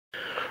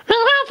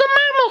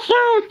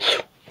down.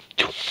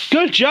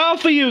 Good job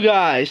for you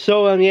guys.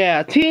 So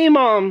yeah, team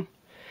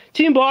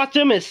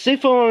bottom is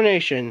safe for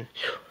elimination.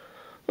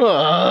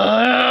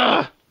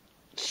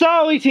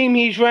 Sorry, Team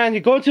Heatran, you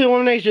go to the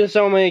elimination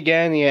ceremony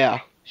again. Yeah.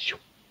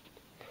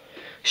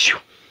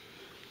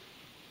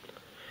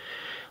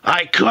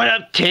 I could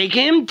have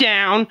taken him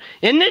down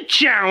in the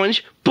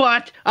challenge,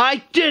 but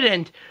I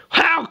didn't.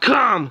 How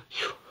come?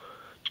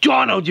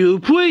 Donald,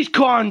 dude, please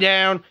calm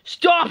down.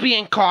 Stop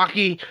being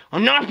cocky.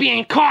 I'm not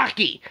being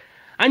cocky.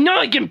 I know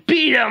I can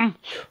beat him.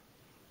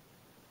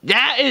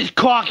 That is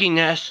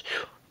cockiness.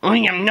 I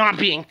am not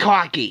being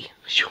cocky.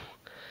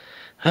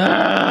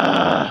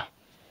 I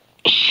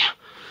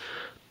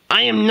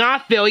am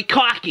not very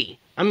cocky.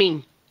 I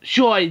mean,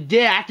 sure I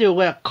did acting a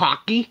little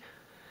cocky.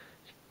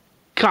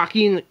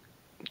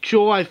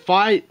 Sure I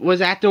thought I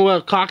was acting a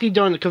little cocky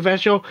during the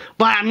confessional,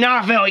 but I'm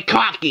not very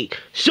cocky.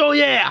 So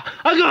yeah,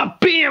 I'm gonna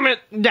beat him at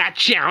that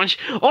challenge.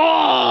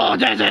 Oh,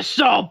 this is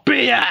so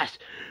BS.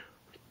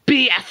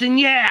 BS, and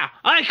yeah,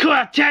 I could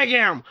have taken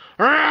him.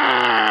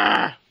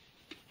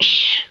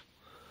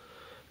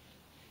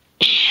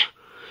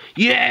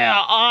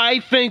 Yeah,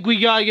 I think we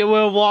gotta get rid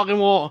of Rock and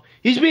Roll.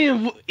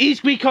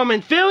 He's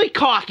becoming very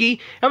cocky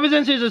ever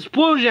since his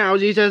explosion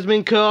allergies has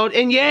been killed,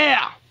 and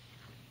yeah,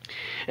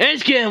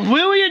 it's getting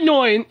really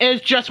annoying.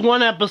 It's just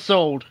one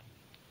episode.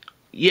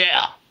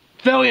 Yeah,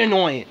 very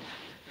annoying.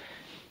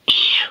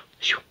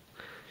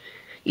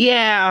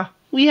 Yeah,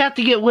 we have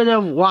to get rid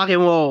of Rock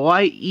and Roll,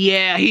 right?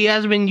 Yeah, he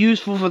hasn't been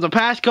useful for the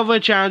past couple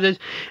of challenges,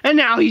 and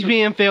now he's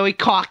being very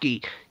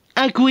cocky.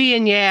 Agree,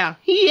 and yeah,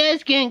 he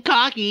is getting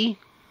cocky.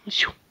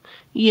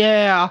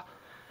 Yeah,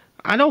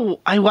 I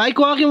like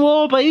Rock and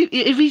Roll, but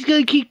if he's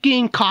gonna keep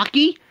getting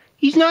cocky,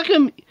 he's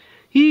definitely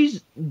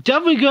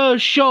gonna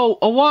show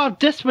a lot of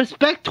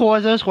disrespect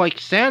towards us, like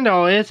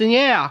Sando is, and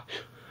yeah.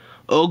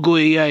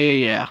 Ugly,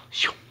 yeah.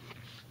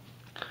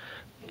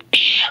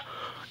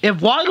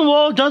 If Rock and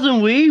Roll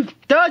doesn't leave,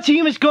 the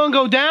team is gonna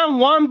go down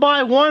one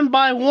by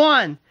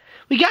one.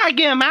 We gotta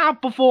get him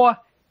out before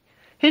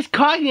his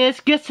cockiness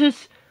gets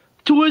us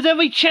towards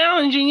every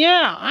challenge, and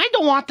yeah, I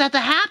don't want that to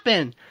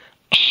happen.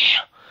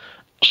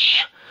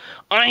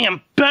 I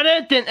am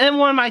better than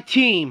anyone on my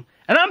team,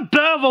 and I'm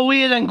better of a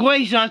leader than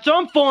Grayson, so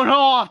I'm throwing her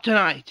off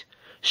tonight.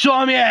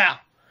 So yeah,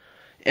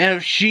 and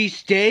if she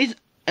stays,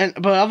 but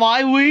if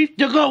I leave,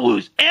 they're gonna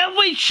lose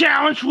every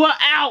challenge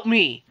without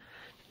me.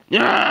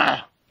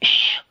 Rock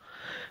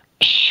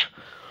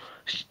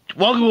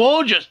and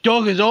Roll just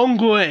dug his own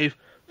grave.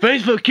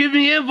 Thanks for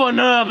keeping me in for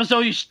another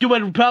episode, you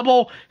stupid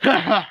pebble.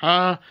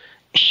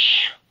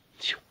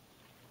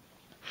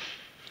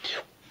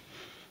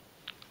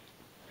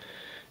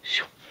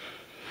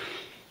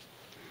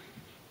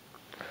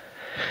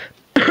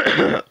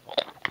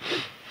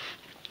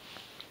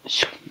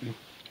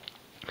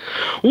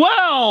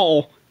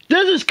 Well,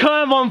 this is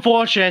kind of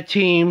unfortunate,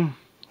 Team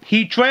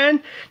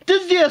Heatran.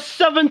 This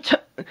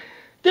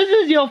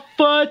is your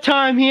third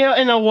time here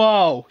in a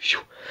row.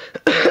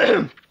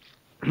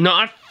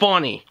 Not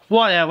funny.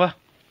 Whatever.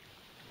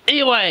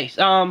 Anyways,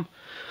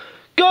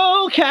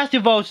 go cast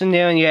your votes in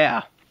there, and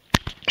yeah.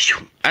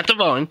 At the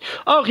voting.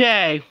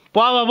 Okay.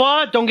 Blah, blah,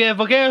 blah. Don't get a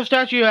volcano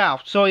statue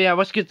out. So yeah,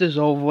 let's get this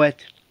over with.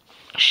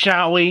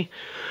 Shall we?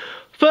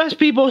 First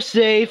people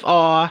safe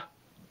are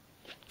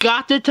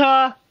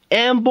Gatita,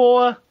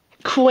 Amber,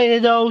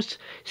 Kratos,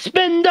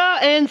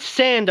 Spinda, and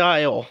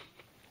Sandile.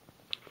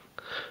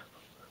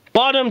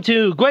 Bottom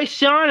two,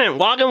 Grayson and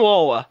Rock and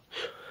Roller.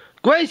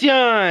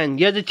 Grayson,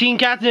 you're the team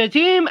captain of the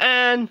team,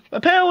 and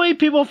apparently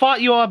people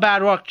thought you were a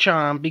bad luck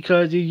charm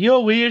because you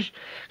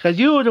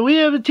were the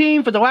leader of the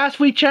team for the last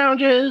 3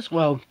 challenges.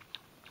 Well,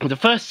 the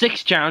first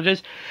 6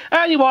 challenges,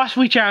 and you lost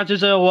 3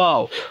 challenges in a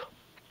row.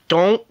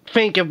 Don't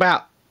think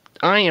about.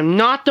 I am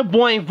not to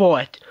blame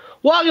for it.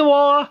 Rock and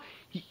Roller,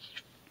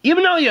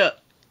 even though your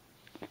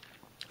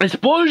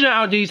explosion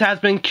allergies has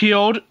been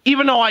killed,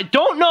 even though I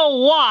don't know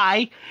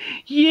why,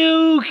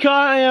 you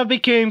kind of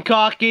became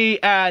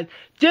cocky and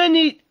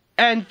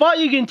thought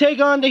you can take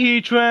on the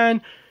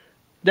Heatran,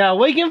 the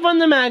Awakened from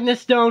the Magma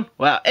Stone,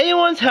 without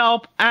anyone's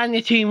help, and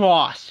the team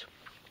lost.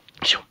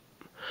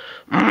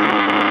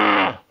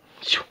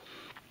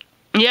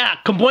 Yeah,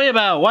 complain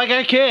about it, like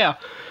I care.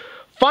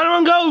 Final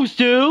one goes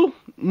to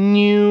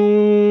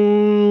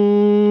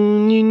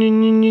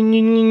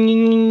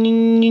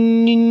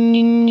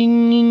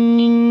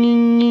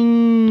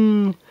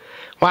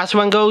last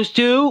one goes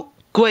to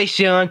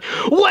Grayson.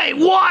 Wait,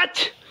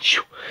 what?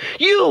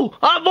 You,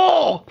 of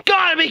all,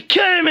 gotta be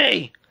kidding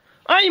me!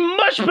 I'm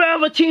much better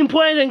of a team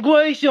player than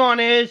Grayson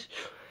is.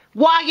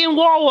 Rock and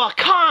Roller,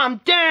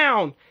 calm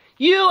down.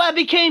 You have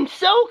became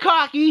so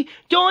cocky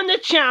during the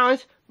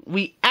challenge.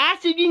 We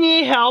asked if you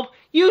needed help.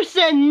 You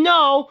said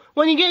no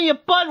when you get your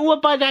butt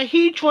whooped by that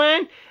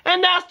Heatran,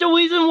 and that's the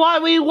reason why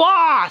we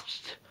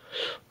lost.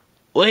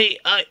 Wait,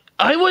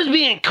 I was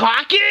being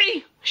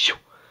cocky?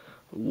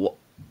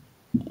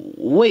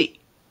 Wait,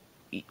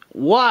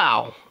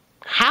 wow.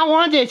 How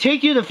long did it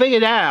take you to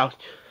figure that out?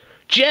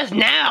 Just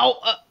now?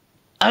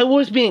 I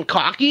was being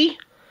cocky?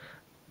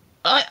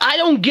 I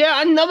don't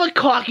get another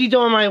cocky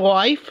during my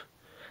life.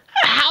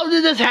 How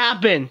did this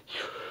happen?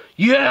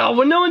 Yeah,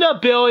 remember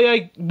that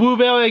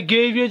blueberry I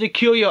gave you to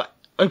kill your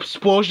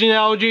explosion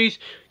allergies?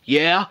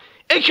 Yeah,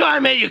 it kinda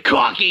made you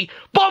cocky,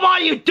 but why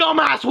you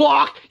dumbass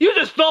walk? You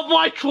just fell for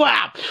my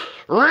trap!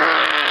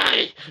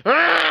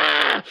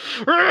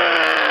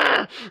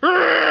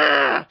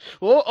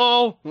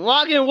 Uh-oh,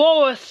 Rock and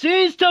Roller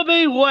seems to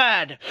be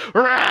wed.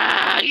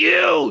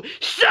 You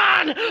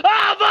son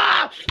of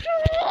a...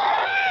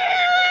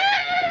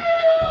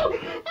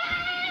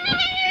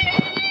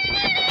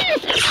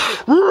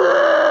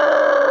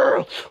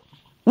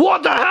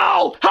 What the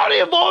hell? How do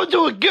you evolve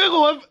into a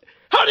giggle?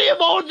 How do you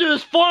evolve into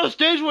this final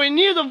stage where you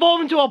need to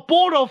evolve into a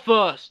Bordeaux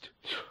first?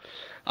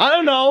 I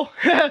don't know.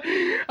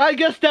 I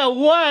guess that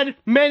one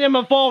made him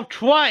evolve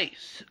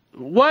twice.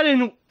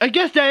 I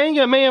guess that ain't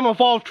gonna make him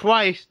evolve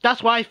twice.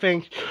 That's what I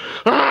think.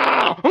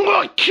 I'm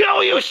gonna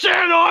kill you,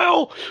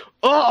 Sandile!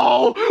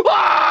 Uh-oh!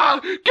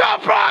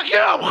 Get back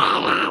here!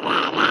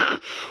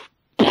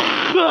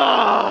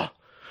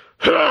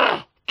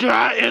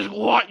 That is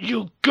what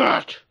you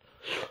get.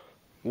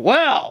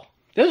 Well,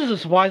 this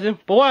is surprising,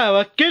 but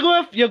whatever.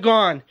 Gigglyff, you're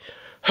gone.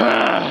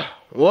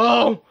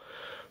 Well,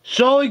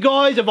 sorry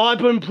guys if I've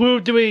been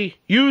proved to be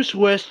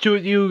useless to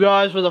you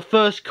guys for the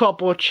first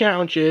couple of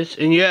challenges,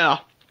 and yeah.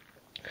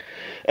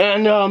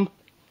 And,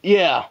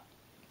 yeah.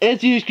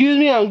 If you excuse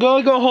me, I'm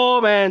gonna go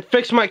home and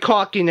fix my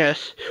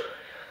cockiness.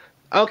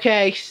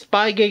 Okay,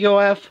 bye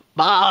Gigglyff.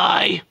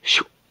 Bye.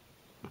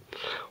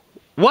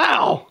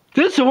 Wow,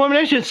 this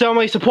elimination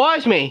ceremony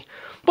surprised me.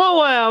 But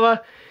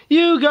whatever.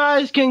 You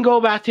guys can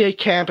go back to your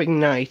camping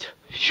night.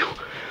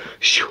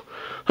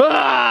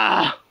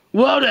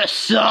 Well, this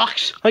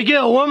sucks. I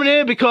get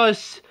eliminated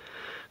because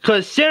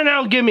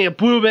Santa gave me a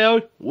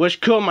blueberry,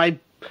 which killed my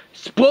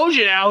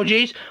explosion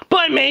allergies,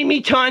 but made me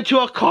turn into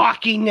a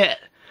cocky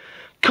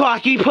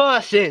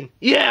person.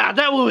 Yeah,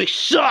 that really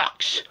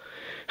sucks.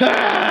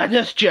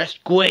 That's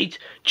just great.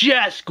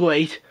 Just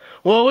great.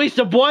 Well, at least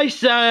the bright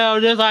side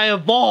of this, I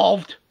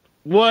evolved.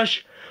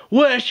 Which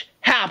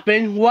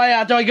happened right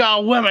after I got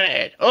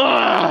eliminated.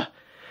 I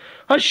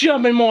should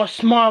have been more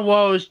smart what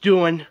I was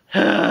doing.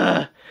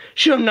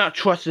 Should have not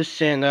trusted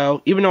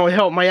Sando, even though it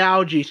helped my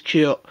allergies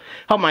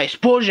helped my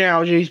explosion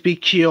allergies be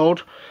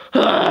killed.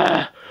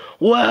 I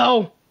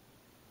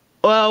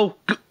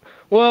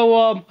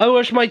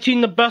wish my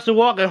team the best of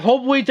luck, and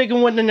hopefully they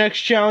can win the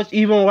next challenge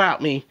even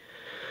without me.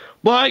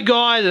 Bye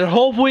guys, and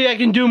hopefully I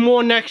can do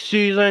more next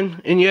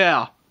season, and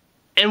yeah.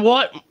 And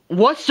what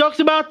sucks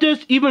about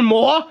this even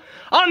more?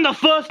 I'm the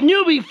first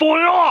newbie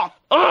falling off!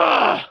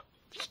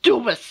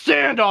 Stupid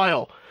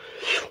Sandile!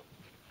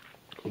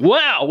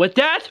 Well, with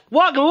that,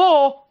 Rock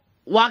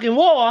and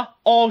Roll,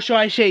 or should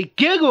I say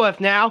Gigglyff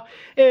now,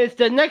 is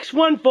the next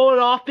one falling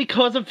off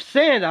because of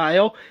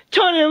Sandile,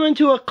 turning him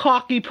into a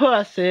cocky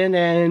person,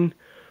 and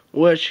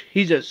which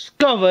he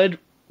discovered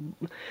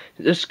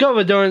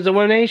during his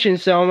elimination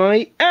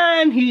ceremony,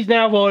 and he's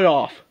now voted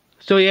off.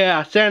 So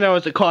yeah, Sandile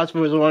is the cause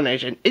for his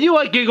elimination. If you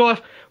like Gigglyff,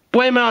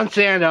 blame it on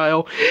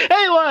Sandile.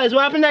 Anyways,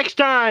 what happened next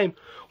time?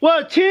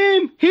 Will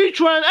Team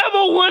Heatran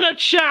ever win a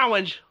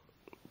challenge?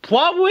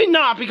 Probably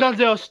not, because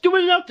they were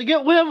stupid enough to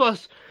get rid of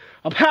us,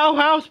 a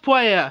powerhouse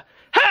player.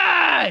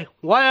 Hey!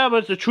 Whatever,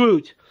 it's the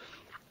truth.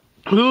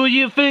 Who do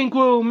you think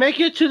will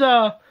make it to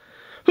the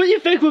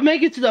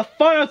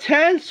final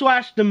 10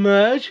 / the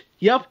merge?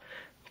 Yep.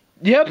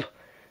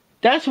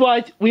 That's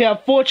right. We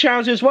have 4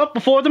 challenges left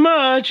before the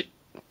merge.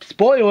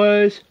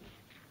 Spoilers.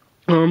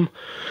 Who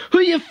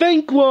do you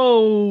think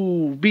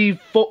will be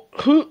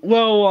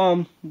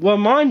will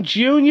Mon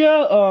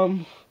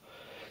Jr.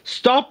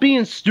 Stop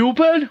being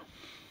stupid?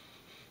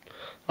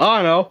 I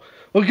don't know.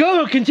 We're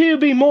going to continue to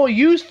be more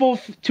useful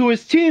to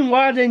his team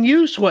rather than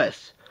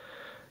useless.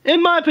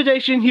 In my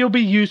prediction, he'll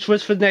be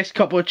useless for the next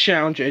couple of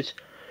challenges.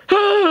 Hey,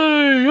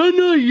 I'm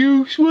not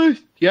useless.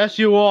 Yes,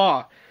 you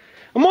are.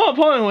 And more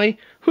importantly,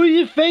 who do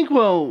you think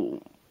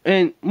will...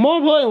 And more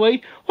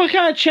importantly, what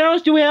kind of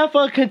challenge do we have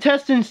for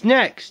contestants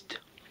next?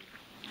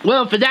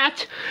 Well, for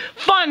that,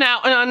 find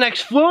out in our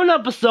next fluent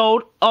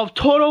episode of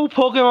Total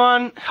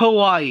Pokemon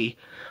Hawaii.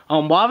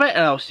 I'm Marvin,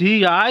 and I'll see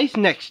you guys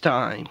next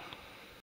time.